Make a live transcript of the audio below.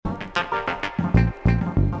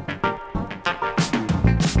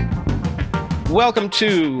Welcome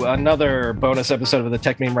to another bonus episode of the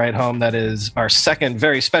Tech Meme Ride Home. That is our second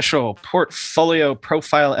very special portfolio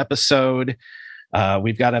profile episode.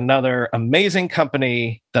 We've got another amazing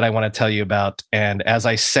company that I want to tell you about. And as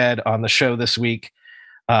I said on the show this week,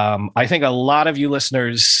 I think a lot of you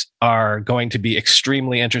listeners are going to be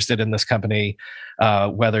extremely interested in this company.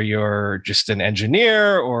 Whether you're just an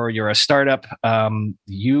engineer or you're a startup,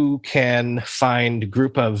 you can find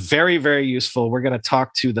Grupa very, very useful. We're going to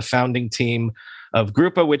talk to the founding team of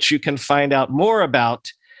Grupa, which you can find out more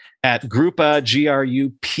about at Grupa,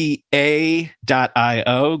 Grupa.io,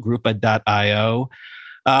 Grupa.io.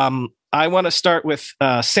 I want to start with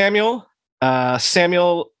Samuel.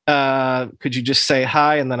 Samuel, could you just say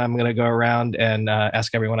hi, and then I'm going to go around and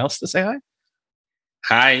ask everyone else to say hi?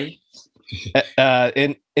 Hi.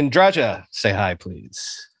 Indraja, say hi,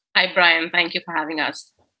 please. Hi, Brian. Thank you for having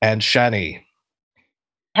us. And Shani.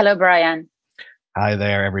 Hello, Brian. Hi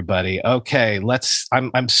there, everybody. Okay,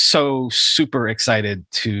 I'm so super excited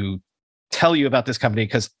to tell you about this company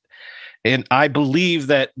and I believe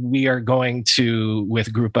that we are going to,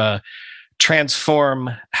 with Grupa, transform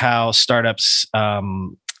how startups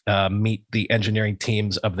meet the engineering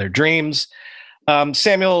teams of their dreams.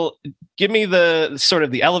 Samuel, give me the sort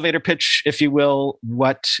of the elevator pitch, if you will,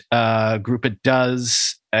 what Grupa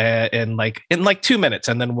does in 2 minutes,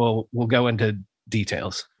 and then we'll go into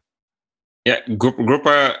details. Yeah,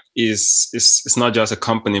 Grupa is not just a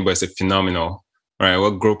company, but it's a phenomenon, right?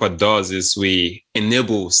 What Grupa does is we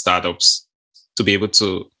enable startups to be able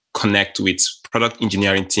to connect with product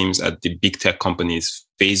engineering teams at the big tech companies,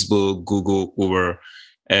 Facebook, Google, Uber,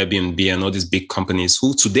 Airbnb, and all these big companies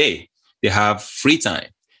who today they have free time,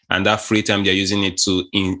 and that free time they're using it to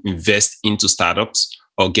invest into startups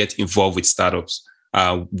or get involved with startups.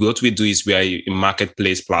 What we do is we are a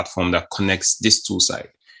marketplace platform that connects these two sides.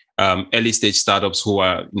 Early stage startups who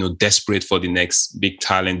are desperate for the next big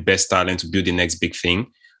talent, best talent to build the next big thing,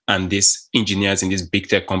 and these engineers in these big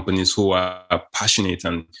tech companies who are passionate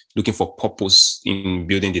and looking for purpose in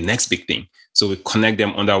building the next big thing. So we connect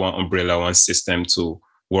them under one umbrella, one system to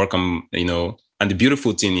work on, and the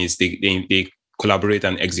beautiful thing is they collaborate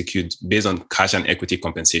and execute based on cash and equity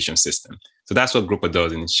compensation system. So that's what Grupa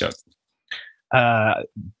does in short.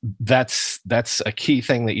 That's a key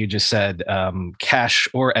thing that you just said, cash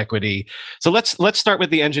or equity. So let's start with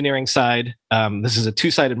the engineering side. This is a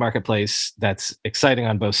two-sided marketplace that's exciting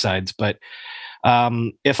on both sides. But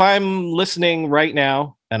if I'm listening right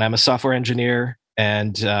now and I'm a software engineer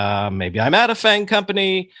and maybe I'm at a FAANG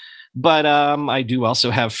company, but I do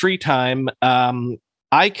also have free time,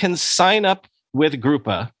 I can sign up with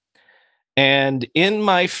Grupa and in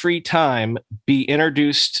my free time be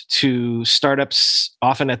introduced to startups,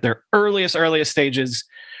 often at their earliest stages,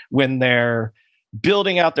 when they're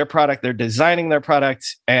building out their product, they're designing their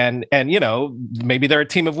product, and maybe they're a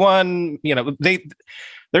team of one.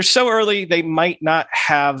 They're so early they might not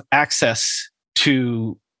have access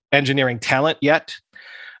to engineering talent yet.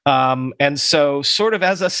 And so sort of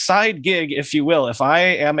as a side gig, if you will, if I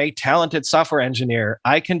am a talented software engineer,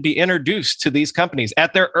 I can be introduced to these companies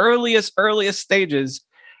at their earliest stages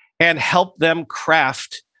and help them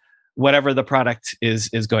craft whatever the product is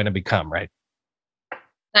going to become, right?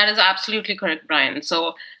 That is absolutely correct, Brian.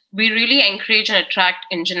 So we really encourage and attract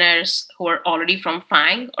engineers who are already from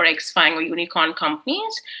FAANG or ex-FAANG or unicorn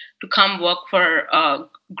companies to come work for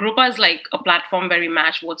Grupa. Is like a platform where we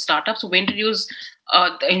match both startups. So we introduce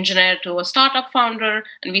the engineer to a startup founder,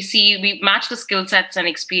 and we match the skill sets and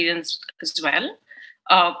experience as well.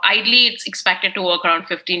 Ideally, it's expected to work around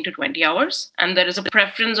 15 to 20 hours, and there is a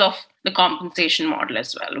preference of the compensation model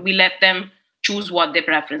as well. We let them choose what their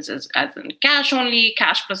preference is, as in cash only,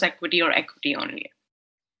 cash plus equity, or equity only.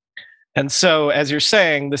 And so, as you're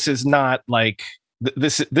saying, this is not like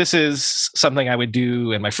this is something I would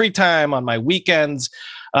do in my free time, on my weekends.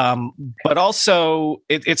 But also,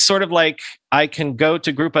 it's sort of like I can go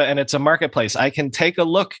to Grupa and it's a marketplace. I can take a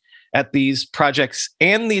look at these projects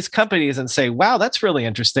and these companies and say, wow, that's really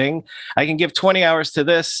interesting. I can give 20 hours to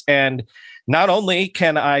this. And not only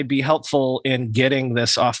can I be helpful in getting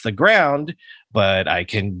this off the ground, but I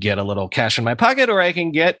can get a little cash in my pocket, or I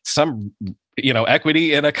can get some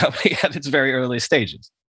equity in a company at its very early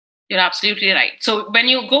stages. You're absolutely right. So when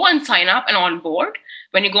you go and sign up and on board,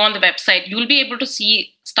 when you go on the website, you'll be able to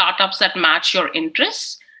see startups that match your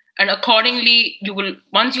interests. And accordingly,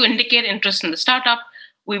 once you indicate interest in the startup,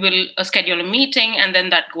 we will schedule a meeting, and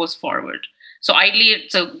then that goes forward. So ideally,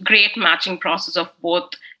 it's a great matching process of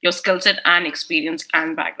both your skill set and experience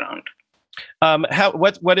and background.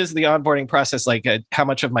 What is the onboarding process like? How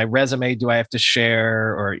much of my resume do I have to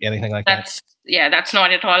share, or anything like that? That's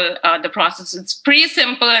not at all the process. It's pretty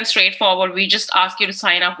simple and straightforward. We just ask you to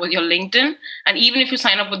sign up with your LinkedIn, and even if you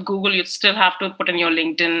sign up with Google, you still have to put in your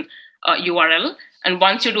LinkedIn URL. And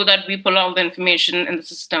once you do that, we pull all the information in the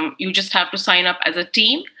system. You just have to sign up as a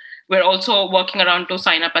team. We're also working around to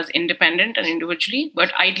sign up as independent and individually,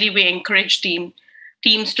 but ideally we encourage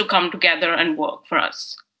teams to come together and work for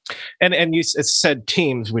us. And you said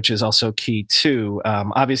teams, which is also key too.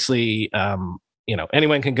 Obviously,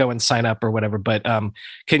 anyone can go and sign up or whatever, but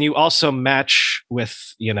can you also match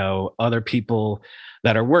with, other people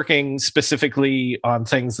that are working specifically on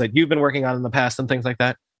things that you've been working on in the past and things like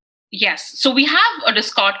that? Yes. So we have a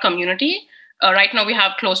Discord community. Right now we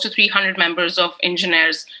have close to 300 members of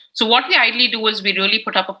engineers. So what we ideally do is we really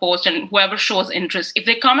put up a post, and whoever shows interest, if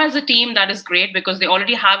they come as a team, that is great because they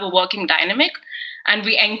already have a working dynamic, and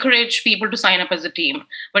we encourage people to sign up as a team.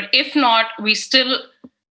 But if not, we still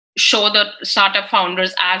show the startup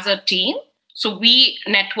founders as a team. So we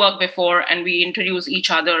network before and we introduce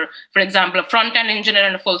each other. For example, a front-end engineer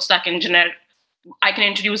and a full-stack engineer, I can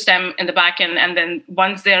introduce them in the back end, and then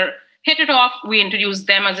once they're hit it off, we introduce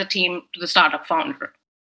them as a team to the startup founder.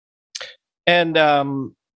 And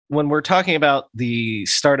when we're talking about the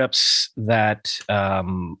startups that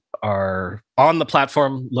are on the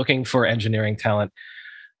platform looking for engineering talent,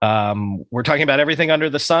 we're talking about everything under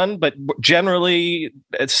the sun, but generally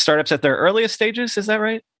it's startups at their earliest stages. Is that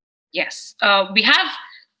right? Yes. We have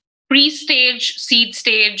pre-stage, seed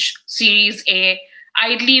stage, Series A.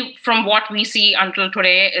 Ideally, from what we see until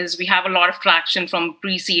today, is we have a lot of traction from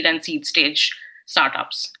pre-seed and seed stage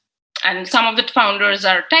startups. And some of the founders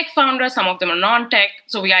are tech founders, some of them are non-tech.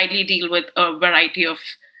 So we ideally deal with a variety of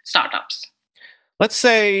startups. Let's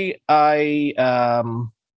say I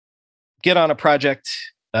get on a project,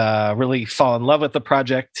 really fall in love with the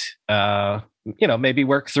project, maybe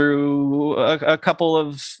work through a couple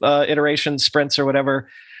of iterations, sprints or whatever.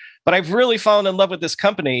 But I've really fallen in love with this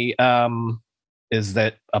company. Is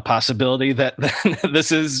that a possibility that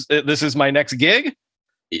this is my next gig?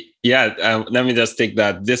 Yeah, let me just take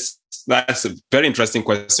that. That's a very interesting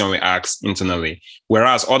question we ask internally.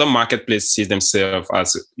 Whereas other marketplaces see themselves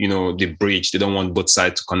as, the bridge. They don't want both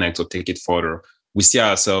sides to connect or take it further. We see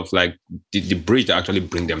ourselves like the bridge that actually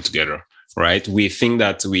bring them together, right? We think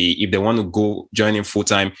that if they want to go join in full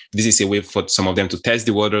time, this is a way for some of them to test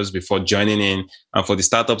the waters before joining in. And for the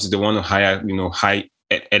startups, they want to hire, high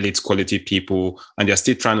elite quality people, and they're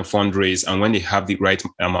still trying to fundraise. And when they have the right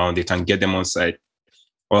amount, they can get them on site,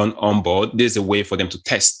 on board. There's a way for them to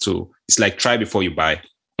test too. It's like try before you buy.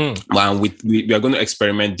 And we are going to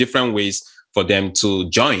experiment different ways for them to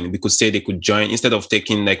join. We could say they could join instead of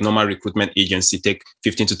taking like normal recruitment agency, take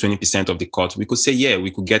 15 to 20% of the cut. We could say, yeah,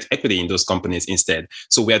 we could get equity in those companies instead.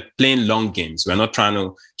 So we are playing long games. We're not trying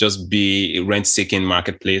to just be a rent-seeking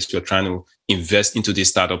marketplace. We're trying to invest into this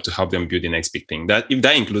startup to help them build the next big thing. That if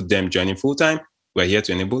that includes them joining full-time, we're here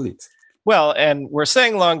to enable it. Well, and we're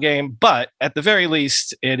saying long game, but at the very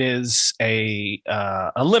least, it is a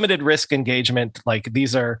limited risk engagement. Like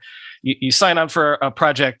these are, you sign on for a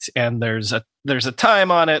project, and there's a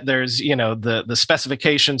time on it. There's the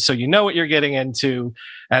specifications, so you know what you're getting into,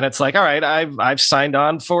 and it's like, all right, I've signed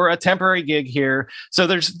on for a temporary gig here, so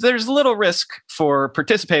there's little risk for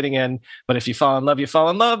participating in. But if you fall in love, you fall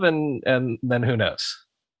in love, and then who knows?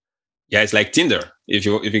 Yeah, it's like Tinder. If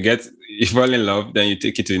you fall in love, then you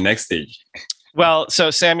take it to the next stage. Well,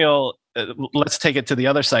 so Samuel, let's take it to the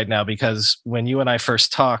other side now, because when you and I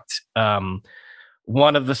first talked,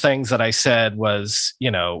 one of the things that I said was,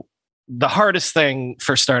 the hardest thing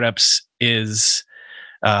for startups is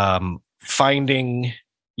finding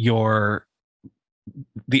the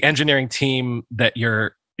engineering team that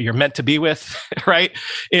you're meant to be with, right?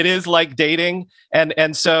 It is like dating.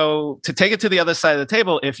 And so to take it to the other side of the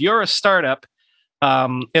table, if you're a startup,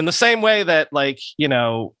 in the same way that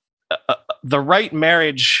the right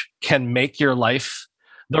marriage can make your life,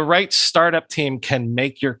 the right startup team can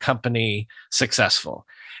make your company successful.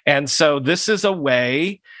 And so this is a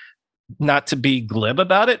way, not to be glib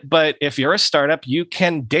about it, but if you're a startup, you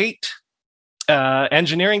can date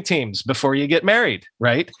engineering teams before you get married,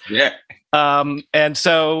 right? Yeah. And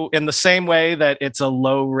so in the same way that it's a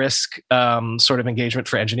low risk sort of engagement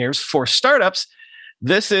for engineers, for startups,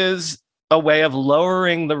 this is a way of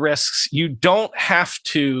lowering the risks. You don't have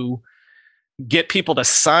to get people to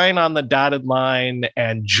sign on the dotted line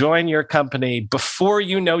and join your company before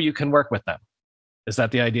you know you can work with them. Is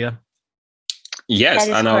that the idea? Yes,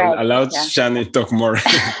 and I'll allow Shani to talk more.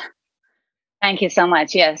 Thank you so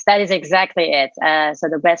much. Yes, that is exactly it. So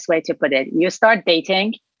the best way to put it, you start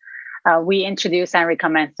dating We introduce and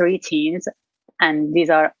recommend 3 teams, and these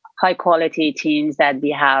are high quality teams that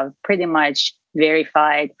we have pretty much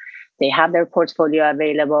verified. They have their portfolio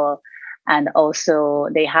available, and also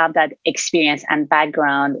they have that experience and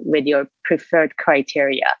background with your preferred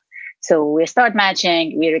criteria. So we start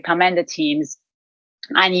matching, we recommend the teams,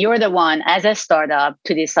 and you're the one as a startup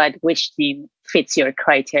to decide which team fits your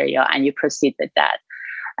criteria, and you proceed with that.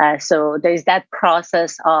 So there's that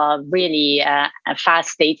process of really a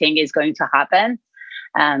fast dating is going to happen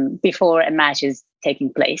before a match is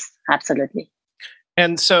taking place. Absolutely.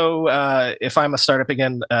 And so if I'm a startup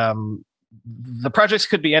again, the projects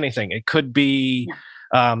could be anything. It could be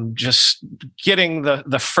just getting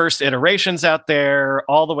the first iterations out there,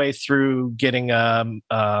 all the way through getting a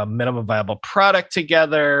minimum viable product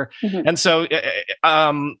together. Mm-hmm. And so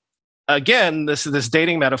again, this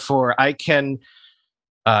dating metaphor, I can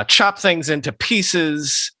chop things into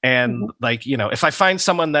pieces, and if I find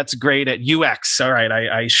someone that's great at UX, all right,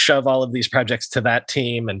 I shove all of these projects to that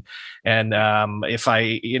team, and if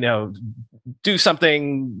I do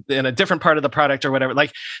something in a different part of the product or whatever,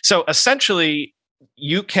 so essentially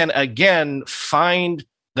you can again find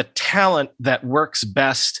the talent that works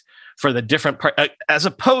best for the different part, as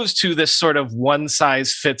opposed to this sort of one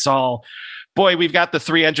size fits all. Boy, we've got the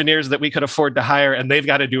 3 engineers that we could afford to hire, and they've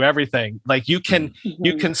got to do everything. Like you can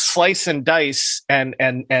slice and dice and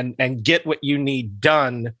get what you need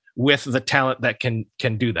done with the talent that can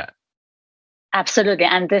do that. Absolutely,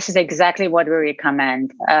 and this is exactly what we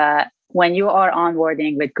recommend. When you are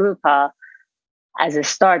onboarding with Grupa as a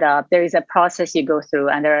startup, there is a process you go through,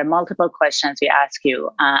 and there are multiple questions we ask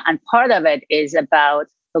you. And part of it is about,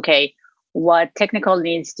 okay, what technical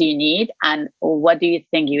needs do you need, and what do you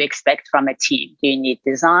think you expect from a team? Do you need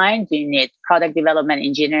design? Do you need product development,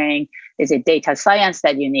 engineering? Is it data science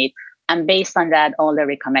that you need? And based on that, all the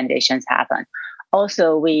recommendations happen.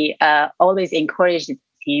 Also, we always encourage the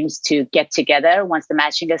teams to get together once the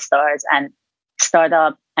matching starts and start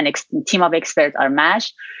up an team of experts are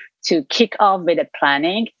matched to kick off with the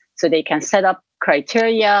planning so they can set up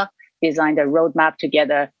criteria, design the roadmap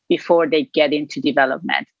together before they get into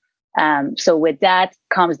development. So with that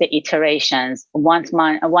comes the iterations, 1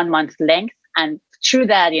 month length. And through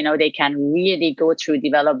that, they can really go through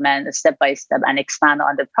development step by step and expand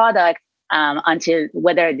on the product until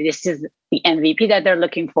whether this is the MVP that they're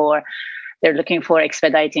looking for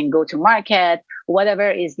expediting go to market, whatever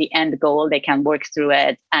is the end goal, they can work through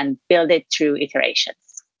it and build it through iterations.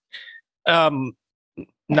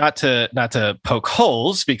 Not to poke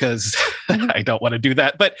holes, because I don't want to do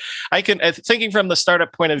that, but I can, thinking from the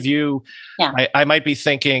startup point of view, I might be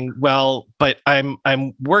thinking, well, but I'm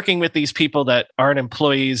working with these people that aren't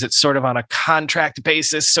employees. It's sort of on a contract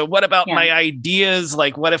basis. So what about my ideas?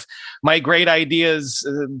 Like, what if my great ideas,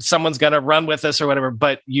 someone's going to run with us or whatever?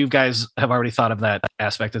 But you guys have already thought of that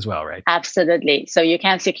aspect as well, right? Absolutely. So you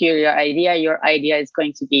can secure your idea. Your idea is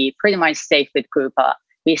going to be pretty much safe with Grupa.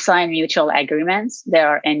 We sign mutual agreements. There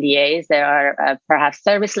are NDAs. There are perhaps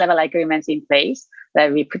service level agreements in place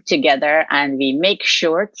that we put together, and we make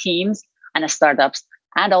sure teams and startups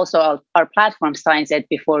and also our platform signs it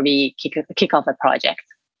before we kick off a project.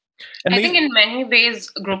 And I think in many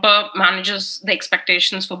ways, Grupa manages the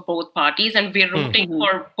expectations for both parties, and we're rooting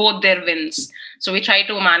for both their wins. So we try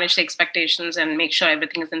to manage the expectations and make sure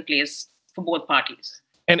everything is in place for both parties.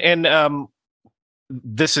 And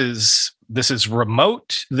this is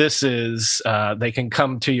remote. This is they can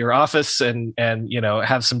come to your office and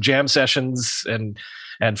have some jam sessions and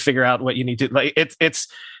figure out what you need to like. It's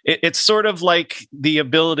sort of like the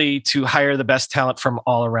ability to hire the best talent from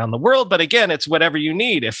all around the world. But again, it's whatever you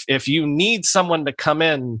need. If you need someone to come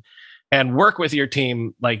in and work with your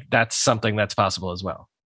team, like that's something that's possible as well.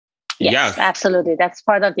 Yes, absolutely. That's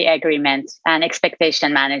part of the agreement and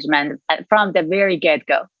expectation management from the very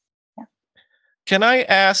get-go. Can I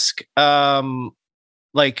ask,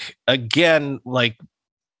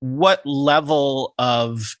 what level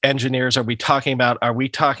of engineers are we talking about? Are we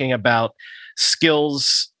talking about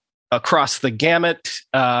skills across the gamut?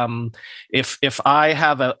 If I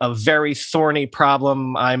have a very thorny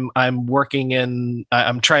problem, I've got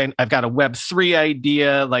a Web3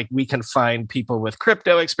 idea, like we can find people with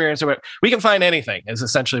crypto experience, or we can find anything, is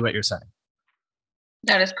essentially what you're saying.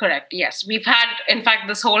 That is correct. Yes. We've had, in fact,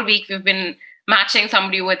 this whole week, we've been matching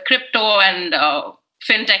somebody with crypto and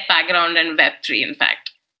fintech background and Web3, in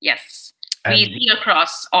fact. Yes. We deal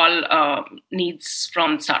across all needs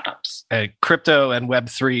from startups. Crypto and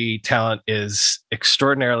Web3 talent is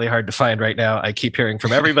extraordinarily hard to find right now. I keep hearing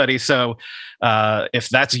from everybody. So if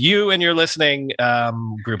that's you and you're listening,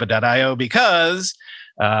 Grupa.io, because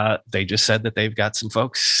they just said that they've got some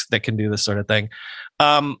folks that can do this sort of thing.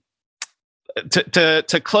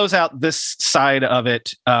 to close out this side of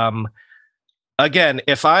it, again,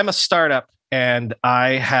 if I'm a startup and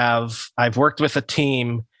I've worked with a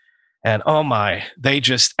team, and oh my, they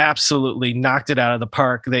just absolutely knocked it out of the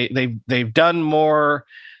park. They've done more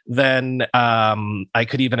than I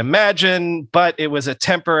could even imagine, but it was a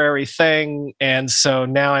temporary thing. And so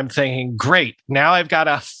now I'm thinking, great, now I've got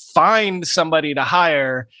to find somebody to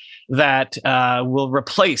hire that will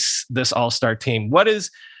replace this all-star team. What is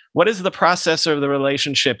the process of the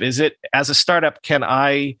relationship? Is it, as a startup, can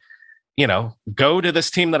I, go to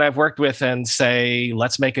this team that I've worked with and say,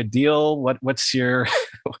 let's make a deal? What's your,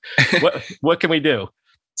 what can we do?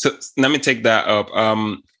 So let me take that up.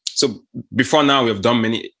 So before now, we've done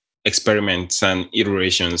many experiments and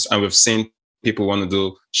iterations, and we've seen people want to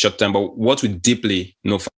do short term, but what we deeply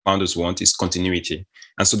know founders want is continuity.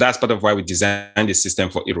 And so that's part of why we designed the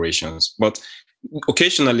system for iterations. But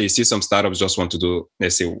occasionally, you see some startups just want to do,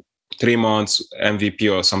 let's say, 3 months MVP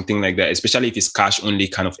or something like that, especially if it's cash only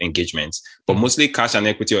kind of engagements. But mostly cash and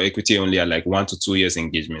equity or equity only are like 1 to 2 years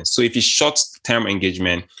engagements. So if it's short term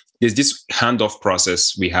engagement, there's this handoff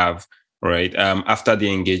process we have, right? After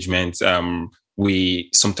the engagement, we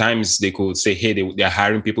sometimes they could say, hey, they're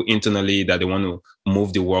hiring people internally that they want to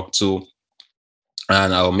move the work to,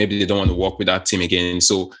 and or maybe they don't want to work with that team again.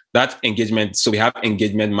 So that engagement, so we have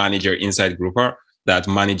engagement manager inside Grouper that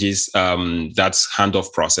manages that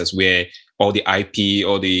handoff process where all the IP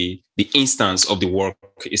or the instance of the work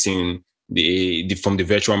is in from the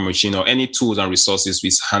virtual machine, or any tools and resources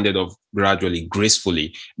is handed off gradually,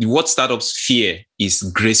 gracefully. What startups fear is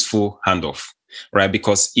graceful handoff, right?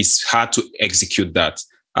 Because it's hard to execute that.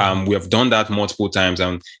 We have done that multiple times,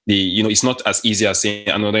 and it's not as easy as saying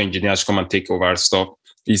another engineer should come and take over stuff.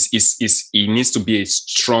 It needs to be a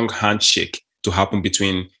strong handshake to happen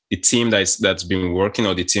between the team that's been working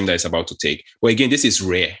or the team that is about to take. But again, this is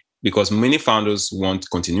rare because many founders want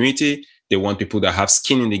continuity. They want people that have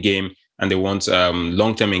skin in the game, and they want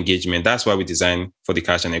long-term engagement. That's why we designed for the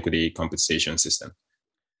cash and equity compensation system.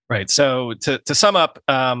 Right. So to sum up,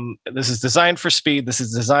 this is designed for speed. This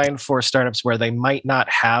is designed for startups where they might not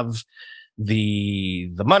have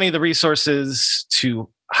the money, the resources to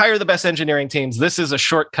hire the best engineering teams. This is a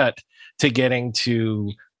shortcut to getting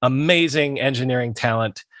to amazing engineering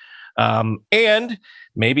talent. And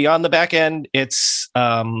maybe on the back end, it's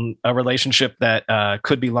a relationship that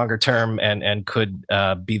could be longer term and could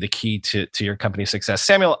be the key to your company's success.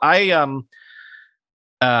 Samuel,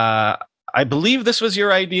 I believe this was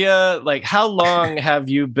your idea. Like, how long have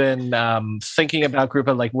you been thinking about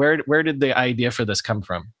Groupa? Like, where did the idea for this come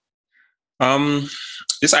from?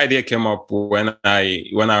 This idea came up when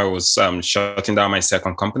I was shutting down my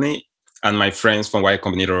second company, and my friends from Y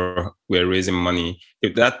Combinator were raising money.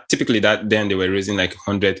 Then they were raising like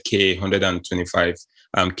 100K,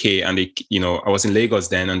 125K, and I was in Lagos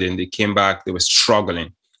then, and then they came back. They were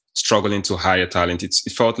struggling to hire talent. It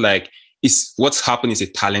felt like what's happening is a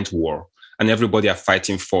talent war, and everybody are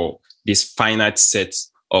fighting for this finite set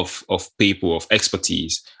of people, of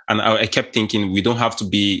expertise. And I kept thinking, we don't have to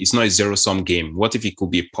it's not a zero-sum game. What if it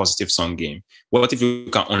could be a positive-sum game? What if we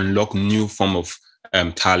can unlock new form of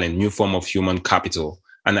talent, new form of human capital?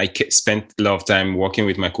 And I spent a lot of time working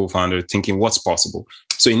with my co-founder thinking what's possible.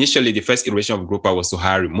 So initially, the first iteration of Groupa was to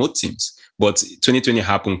hire remote teams. But 2020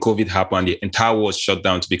 happened, COVID happened, and the entire world shut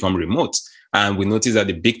down to become remote. And we noticed that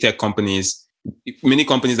the big tech companies, many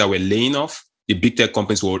companies that were laying off, the big tech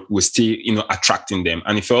companies were still, attracting them.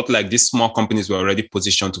 And it felt like these small companies were already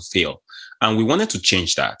positioned to fail. And we wanted to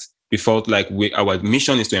change that. We felt like our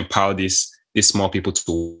mission is to empower these small people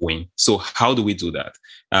to win. So how do we do that?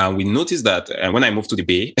 We noticed that when I moved to the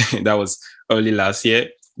Bay, that was early last year.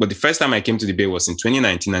 But the first time I came to the Bay was in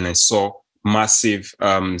 2019, and I saw massive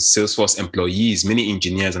Salesforce employees, many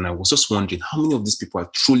engineers. And I was just wondering how many of these people are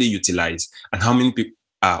truly utilized and how many people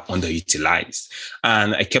are underutilized.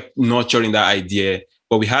 And I kept nurturing that idea,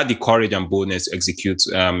 but we had the courage and boldness to execute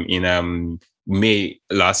in May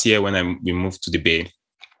last year when we moved to the Bay.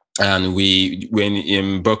 And we were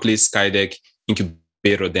in Berkeley Skydeck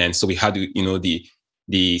incubator then. So we had,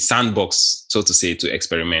 the sandbox, so to say, to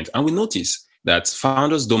experiment. And we noticed that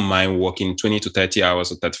founders don't mind working 20 to 30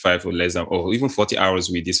 hours or 35 or less than, or even 40 hours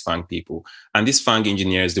with these FANG people. And these FANG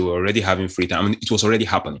engineers, they were already having free time. I mean, it was already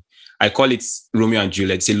happening. I call it Romeo and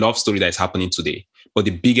Juliet. It's a love story that is happening today. But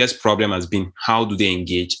the biggest problem has been, how do they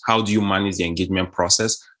engage? How do you manage the engagement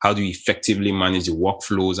process? How do you effectively manage the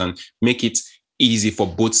workflows and make it easy for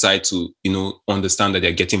both sides to, understand that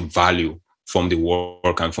they're getting value from the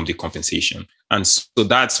work and from the compensation? And so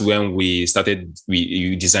that's when we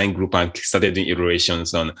designed Groupa and started doing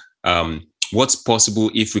iterations on what's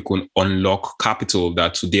possible if we can unlock capital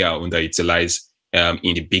that today are underutilized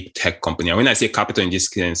in the big tech company. And when I say capital in this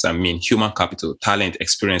case, I mean human capital, talent,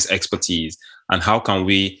 experience, expertise, and how can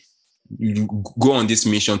we go on this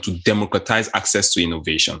mission to democratize access to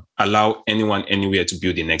innovation, allow anyone, anywhere to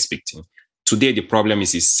build the next big thing. Today, the problem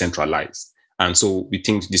is centralized. And so we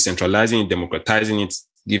think decentralizing it, democratizing it,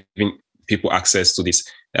 giving people access to this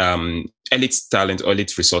elite talent,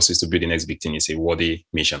 elite resources to build the next big thing is a worthy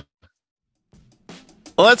mission.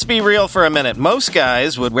 Let's be real for a minute. Most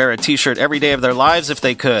guys would wear a t-shirt every day of their lives if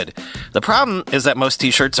they could. The problem is that most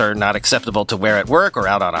t-shirts are not acceptable to wear at work or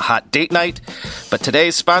out on a hot date night. But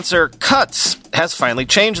today's sponsor, Cuts, has finally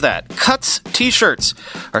changed that. Cuts t-shirts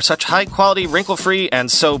are such high-quality, wrinkle-free,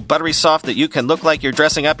 and so buttery soft that you can look like you're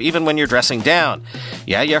dressing up even when you're dressing down.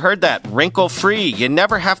 Yeah, you heard that. Wrinkle-free. You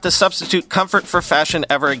never have to substitute comfort for fashion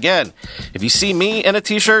ever again. If you see me in a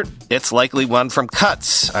t-shirt, it's likely one from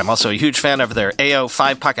Cuts. I'm also a huge fan of their AO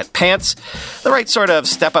 5-pocket pants. The right sort of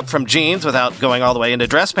step up from jeans without going all the way into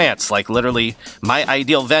dress pants, like literally my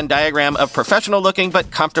ideal Venn diagram of professional looking but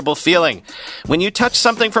comfortable feeling. When you touch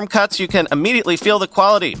something from Cuts, you can immediately feel the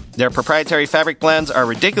quality. Their proprietary fabric blends are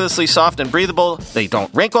ridiculously soft and breathable, they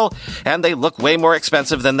don't wrinkle, and they look way more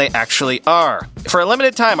expensive than they actually are. For a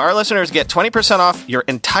limited time, our listeners get 20% off your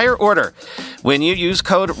entire order when you use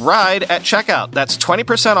code RIDE at checkout. That's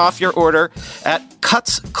 20% off your order at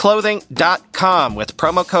cutsclothing.com with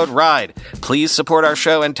promo code RIDE. Please support our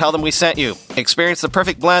show and tell them we sent you. Experience the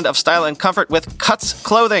perfect blend of style and comfort with Cuts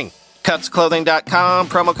Clothing. Cutsclothing.com,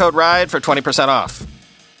 promo code RIDE for 20% off.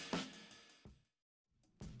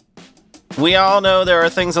 We all know there are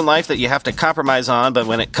things in life that you have to compromise on, but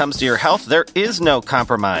when it comes to your health, there is no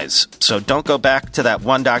compromise. So don't go back to that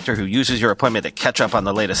one doctor who uses your appointment to catch up on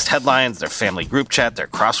the latest headlines, their family group chat, their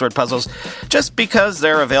crossword puzzles, just because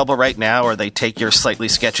they're available right now or they take your slightly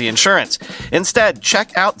sketchy insurance. Instead,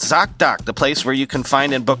 check out ZocDoc, the place where you can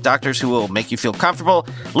find and book doctors who will make you feel comfortable,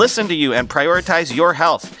 listen to you, and prioritize your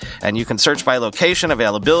health. And you can search by location,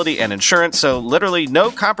 availability, and insurance, so literally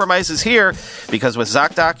no compromises here, because with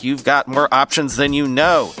ZocDoc, you've got more options than you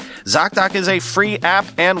know. ZocDoc is a free app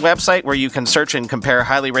and website where you can search and compare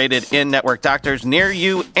highly rated in-network doctors near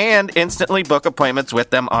you and instantly book appointments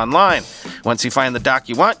with them online. Once you find the doc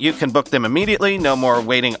you want, you can book them immediately, no more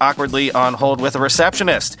waiting awkwardly on hold with a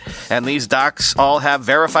receptionist. And these docs all have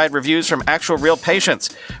verified reviews from actual real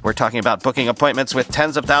patients. We're talking about booking appointments with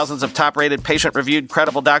tens of thousands of top-rated, patient-reviewed,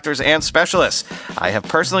 credible doctors and specialists. I have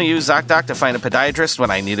personally used ZocDoc to find a podiatrist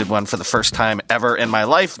when I needed one for the first time ever in my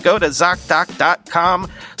life. Go to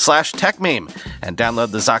ZocDoc.com/TechMeme and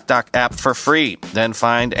download the ZocDoc app for free. Then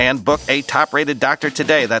find and book a top-rated doctor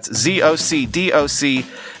today. That's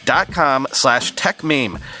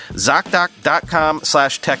ZocDoc.com/TechMeme.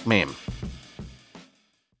 ZocDoc.com/TechMeme.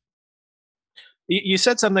 You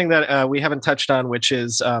said something that we haven't touched on, which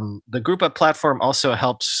is the Grupa platform also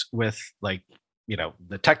helps with the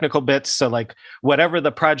technical bits. So whatever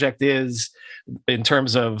the project is in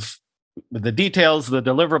terms of the details, the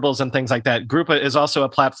deliverables and things like that, Grupa is also a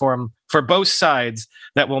platform for both sides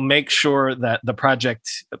that will make sure that the project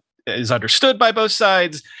is understood by both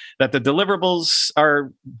sides, that the deliverables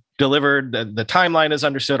are delivered, the timeline is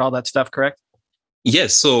understood, all that stuff, correct?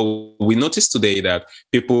 Yes. So we noticed today that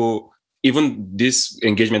people, even this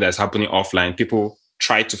engagement that's happening offline, people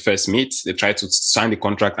try to first meet, they try to sign the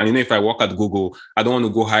contract. And if I work at Google, I don't want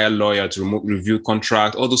to go hire a lawyer to review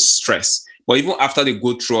contract, all those stress. But even after they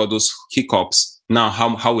go through all those hiccups, now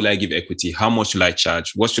how will I give equity? How much will I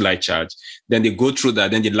charge? What should I charge? Then they go through that.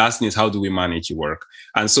 Then the last thing is, how do we manage the work?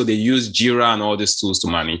 And so they use Jira and all these tools to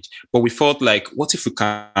manage. But we felt like, what if we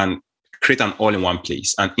can create an all-in-one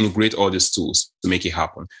place and integrate all these tools to make it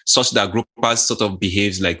happen, such that Grupa sort of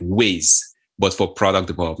behaves like Waze, but for product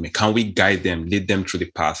development? Can we guide them, lead them through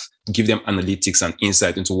the path, give them analytics and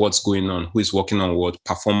insight into what's going on, who is working on what,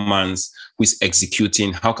 performance, who is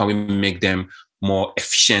executing, how can we make them more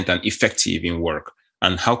efficient and effective in work?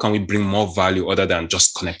 And how can we bring more value other than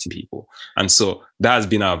just connecting people? And so that has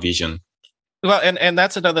been our vision. Well, and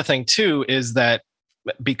that's another thing too, is that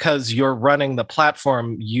because you're running the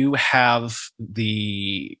platform, you have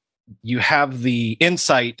the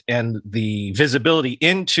insight and the visibility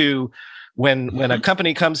into when a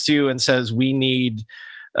company comes to you and says, we need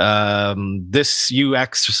this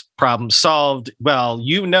UX problem solved. Well,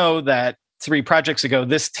 that 3 projects ago,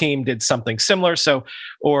 this team did something similar. So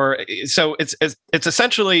it's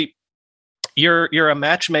essentially you're a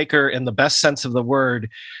matchmaker in the best sense of the word,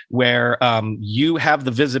 where you have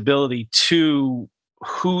the visibility to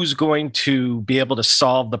who's going to be able to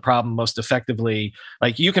solve the problem most effectively.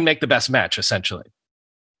 Like, you can make the best match, essentially.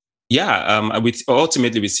 Yeah,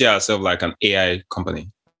 ultimately we see ourselves like an AI company,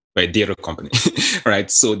 right? Data company, right?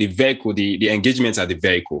 So the vehicle, the engagements are the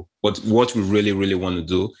vehicle. But what we really, really want to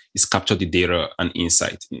do is capture the data and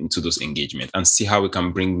insight into those engagements and see how we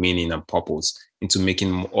can bring meaning and purpose into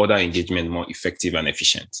making other engagement more effective and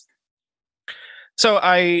efficient. So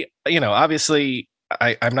obviously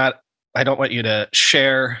I don't want you to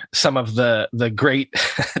share some of the great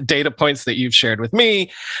data points that you've shared with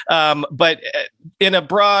me, but in a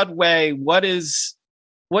broad way, what is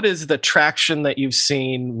the traction that you've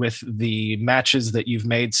seen with the matches that you've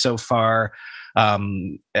made so far?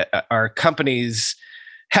 Are companies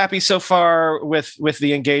happy so far with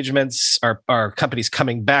the engagements? Are companies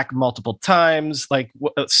coming back multiple times? Like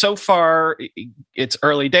so far, it's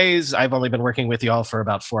early days. I've only been working with you all for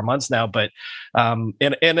about 4 months now, but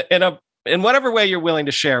in whatever way you're willing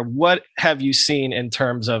to share, what have you seen in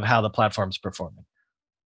terms of how the platform's performing?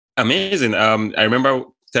 Amazing. I remember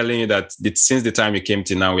telling you that since the time you came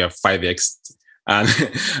to now, we have 5x. And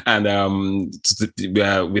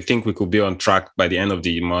we think we could be on track by the end of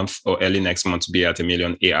the month or early next month to be at 1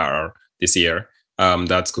 million ARR this year.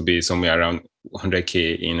 That could be somewhere around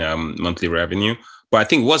 100K in monthly revenue. But I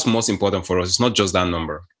think what's most important for us is not just that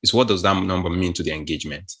number. It's what does that number mean to the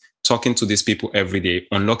engagement? Talking to these people every day,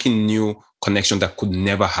 unlocking new connections that could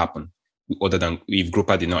never happen other than if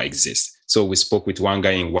Grouper did not exist. So we spoke with one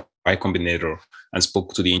guy in Y Combinator and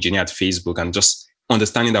spoke to the engineer at Facebook, and just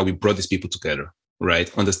understanding that we brought these people together,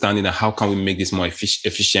 right? Understanding that how can we make this more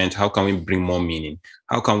efficient? How can we bring more meaning?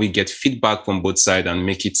 How can we get feedback from both sides and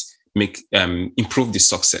improve the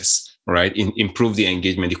success, right? Improve the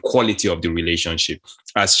engagement, the quality of the relationship.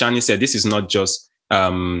 As Shani said, this is not just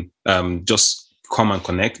come and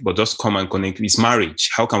connect, but just come and connect. It's marriage.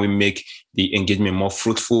 How can we make the engagement more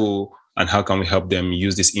fruitful? And how can we help them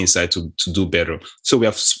use this insight to do better? So we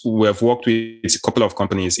have worked with a couple of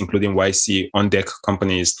companies, including YC, On Deck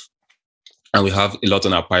companies, and we have a lot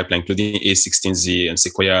on our pipeline, including A16Z and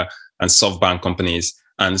Sequoia and SoftBank companies.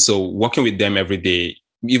 And so working with them every day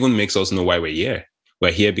even makes us know why we're here.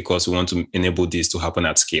 We're here because we want to enable this to happen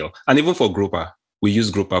at scale. And even for Grouper, we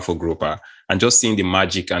use Grouper for Grouper. And just seeing the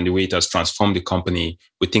magic and the way it has transformed the company,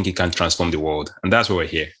 we think it can transform the world. And that's why we're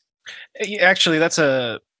here. Actually, that's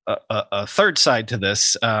a third side to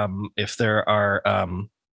this. If there are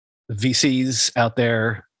VCs out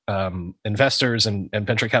there, investors and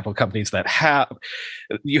venture capital companies that have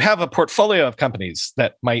a portfolio of companies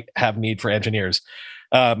that might have need for engineers,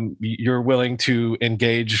 you're willing to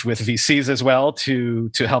engage with VCs as well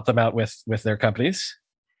to help them out with their companies?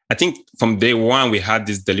 I think from day one, we had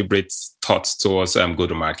this deliberate thought towards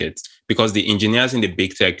go-to-market, because the engineers in the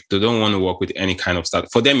big tech, they don't want to work with any kind of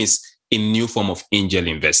startup. For them, it's a new form of angel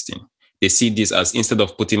investing. They see this as, instead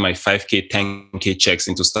of putting my 5K, 10K checks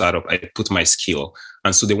into startup, I put my skill.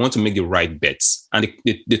 And so they want to make the right bets. And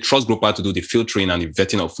they trust Grouper to do the filtering and the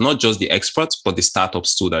vetting of not just the experts, but the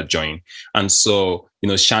startups too that join. And so,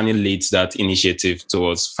 Shani leads that initiative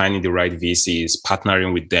towards finding the right VCs,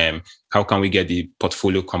 partnering with them. How can we get the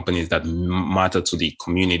portfolio companies that matter to the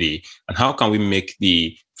community? And how can we make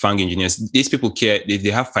the FAANG engineers, these people care, they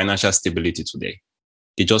have financial stability today.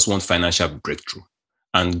 They just want financial breakthrough.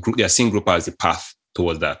 And they are seeing Grouper as the path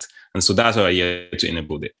towards that. And so that's why we're here to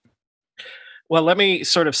enable it. Well, let me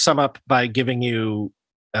sort of sum up by giving you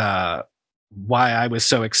why I was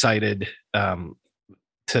so excited to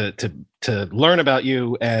learn about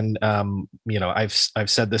you. And I've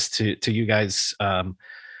said this to you guys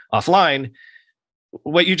offline.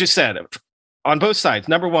 What you just said on both sides.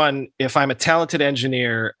 Number one, if I'm a talented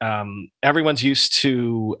engineer, everyone's used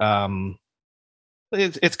to.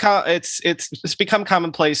 It's become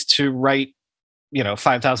commonplace to write,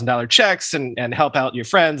 $5,000 checks and help out your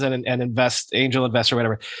friends and angel invest or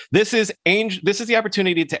whatever. This is the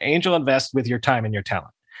opportunity to angel invest with your time and your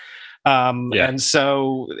talent. And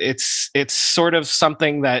so it's sort of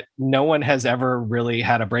something that no one has ever really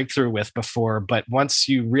had a breakthrough with before. But once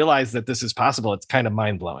you realize that this is possible, it's kind of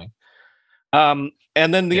mind blowing. And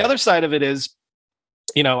then the other side of it is,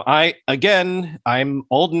 I'm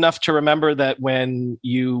old enough to remember that when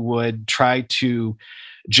you would try to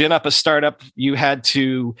gin up a startup, you had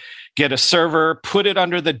to get a server, put it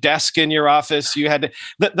under the desk in your office. You had to,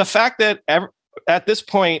 the fact that at this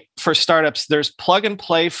point for startups, there's plug and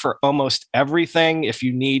play for almost everything. If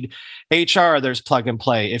you need HR, there's plug and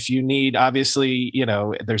play. If you need, obviously,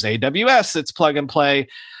 there's AWS, it's plug and play.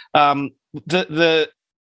 The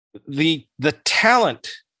talent.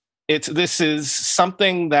 This is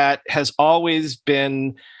something that has always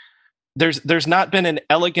been, there's not been an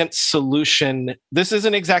elegant solution. This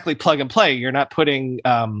isn't exactly plug and play. You're not putting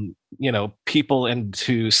people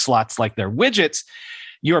into slots like they're widgets.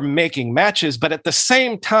 you're making matches. But at the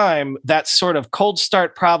same time, that sort of cold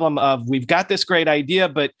start problem of we've got this great idea,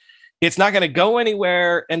 but it's not going to go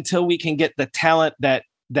anywhere until we can get the talent that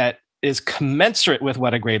is commensurate with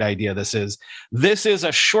what a great idea this is. This is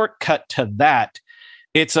a shortcut to that.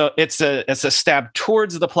 It's a stab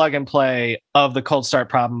towards the plug and play of the cold start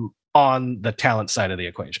problem on the talent side of the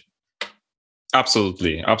equation.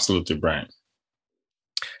 Absolutely, Brian.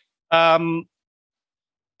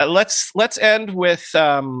 Let's end with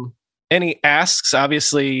any asks.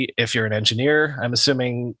 Obviously, if you're an engineer, I'm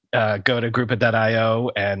assuming go to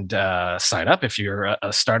Grupa.io and sign up. If you're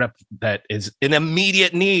a startup that is in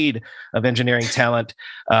immediate need of engineering talent,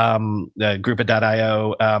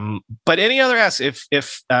 Grupa.io. But any other asks?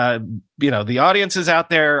 If the audience is out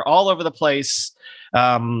there all over the place,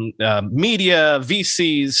 media,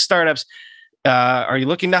 VCs, startups. Are you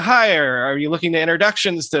looking to hire? Are you looking to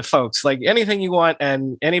introductions to folks? Like anything you want,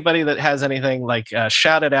 and anybody that has anything, like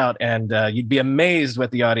shout it out, and you'd be amazed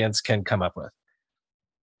what the audience can come up with.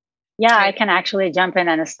 Yeah, I can actually jump in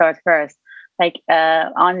and start first. Like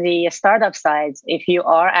on the startup side, if you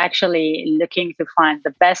are actually looking to find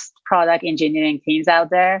the best product engineering teams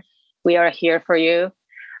out there, we are here for you.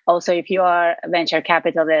 Also, if you are a venture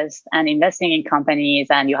capitalist and investing in companies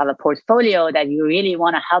and you have a portfolio that you really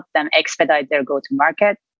want to help them expedite their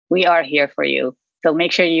go-to-market, we are here for you. So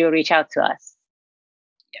make sure you reach out to us.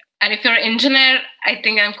 Yeah. And if you're an engineer, I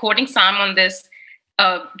think I'm quoting Sam on this.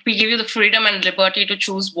 We give you the freedom and liberty to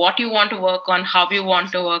choose what you want to work on, how you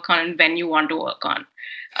want to work on, and when you want to work on,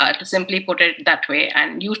 to simply put it that way.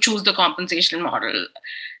 And you choose the compensation model.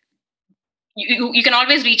 You can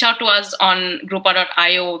always reach out to us on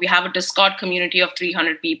Grupa.io. We have a Discord community of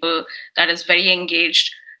 300 people that is very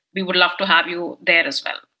engaged. We would love to have you there as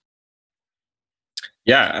well.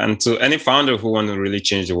 Yeah, and to any founder who want to really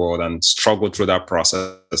change the world and struggle through that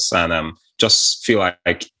process and just feel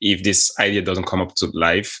like if this idea doesn't come up to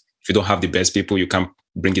life, if you don't have the best people, you can't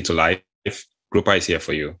bring it to life, Grupa is here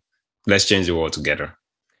for you. Let's change the world together.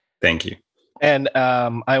 Thank you. And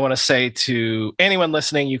I want to say to anyone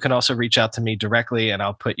listening, you can also reach out to me directly and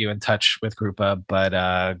I'll put you in touch with Grupa. But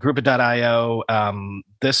Grupa.io,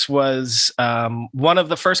 this was one of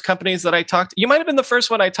the first companies that I talked to. You might have been the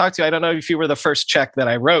first one I talked to. I don't know if you were the first check that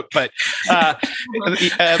I wrote, but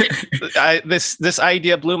this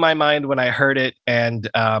idea blew my mind when I heard it. And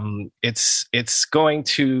it's going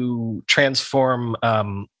to transform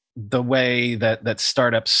the way that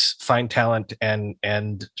startups find talent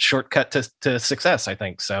and shortcut to success, I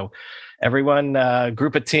think. So everyone,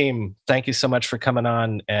 Grupa team, thank you so much for coming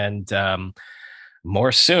on, and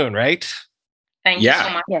more soon, right? Thank you so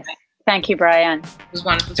much. Yes. Thank you, Brian. It was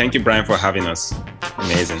wonderful. Thank you, Brian, for having us.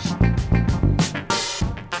 Amazing.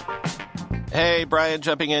 Hey, Brian,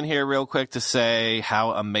 jumping in here real quick to say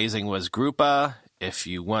how amazing was Grupa. If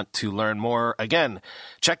you want to learn more, again,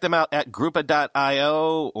 check them out at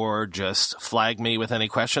Grupa.io or just flag me with any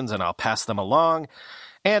questions and I'll pass them along.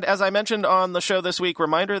 And as I mentioned on the show this week,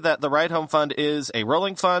 reminder that the Ride Home Fund is a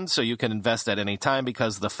rolling fund, so you can invest at any time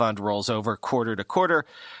because the fund rolls over quarter to quarter.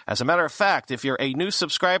 As a matter of fact, if you're a new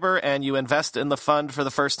subscriber and you invest in the fund for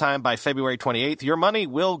the first time by February 28th, your money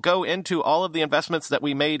will go into all of the investments that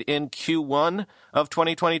we made in Q1 of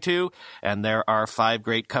 2022. And there are 5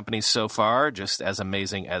 great companies so far, just as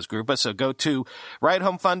amazing as Grupa. So go to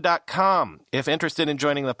ridehomefund.com if interested in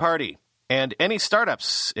joining the party. And any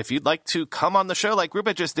startups, if you'd like to come on the show like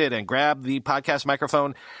Grupa just did and grab the podcast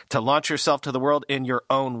microphone to launch yourself to the world in your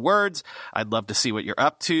own words, I'd love to see what you're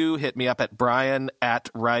up to. Hit me up at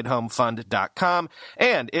brian@ridehomefund.com.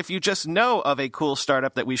 And if you just know of a cool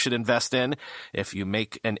startup that we should invest in, if you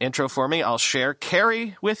make an intro for me, I'll share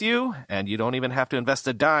Carrie with you, and you don't even have to invest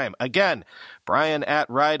a dime. Again,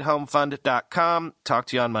 brian@ridehomefund.com. Talk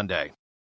to you on Monday.